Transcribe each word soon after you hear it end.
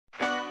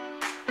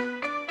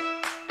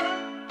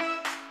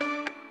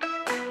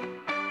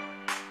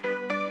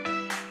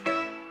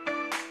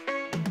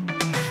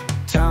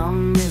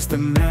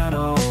man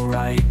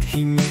alright.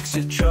 He makes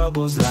your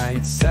troubles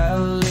light.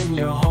 Selling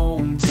your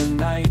home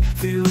tonight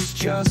feels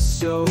just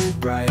so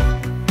bright.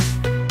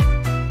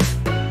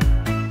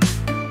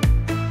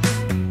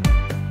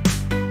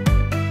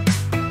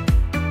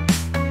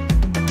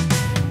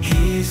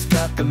 He's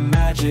got the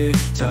magic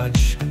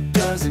touch,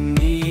 doesn't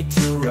need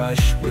to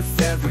rush.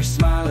 With every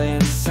smile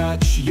and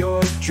such,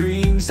 your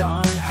dreams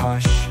aren't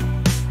hush.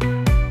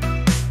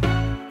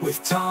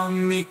 With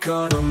Tommy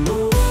gonna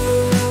move,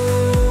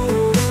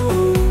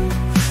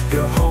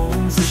 your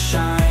home's a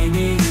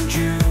shining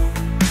jewel,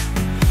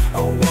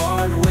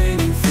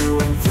 award-winning through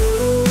and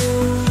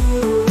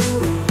through.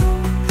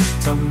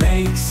 Tom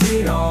makes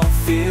it all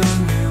feel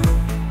new.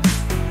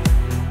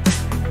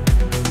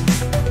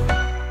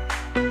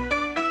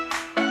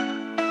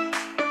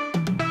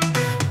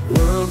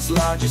 World's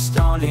largest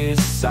on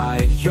his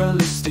side, your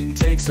listing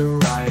takes a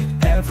ride.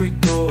 Every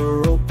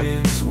door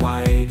opens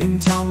wide, in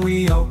Tom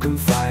we all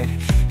confide.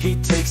 He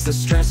takes the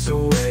stress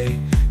away,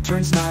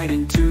 turns night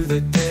into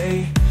the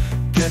day,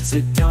 gets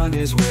it done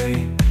his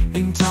way.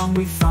 In Tom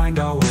we find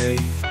our way.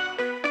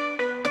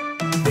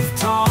 With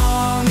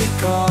Tom we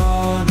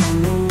gonna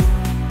move,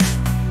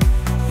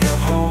 your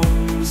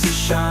home's a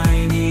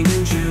shining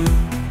jewel,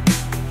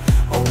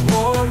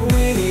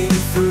 award-winning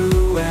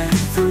through and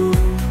through.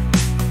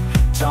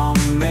 Tom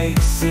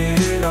makes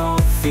it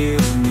all feel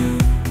new.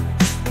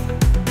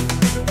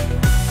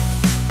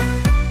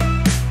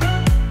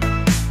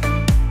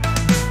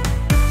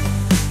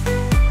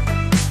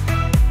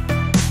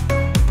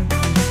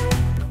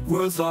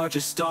 World's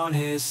largest on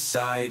his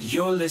side,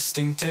 your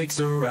listing takes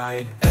a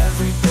ride.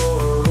 Every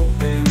door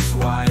opens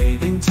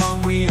wide, in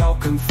Tom we all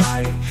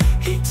confide.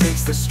 He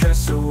takes the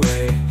stress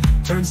away,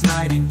 turns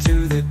night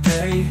into the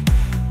day,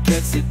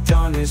 gets it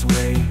done his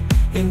way.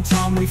 In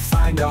Tom we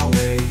find our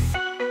way.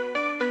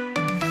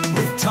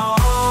 With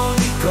Tom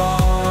we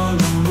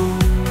gonna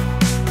move,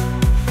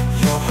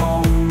 your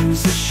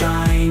home's a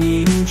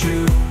shining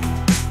jewel,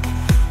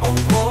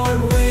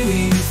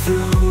 award-winning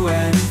through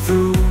and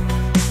through.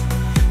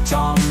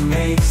 Tom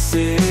makes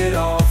it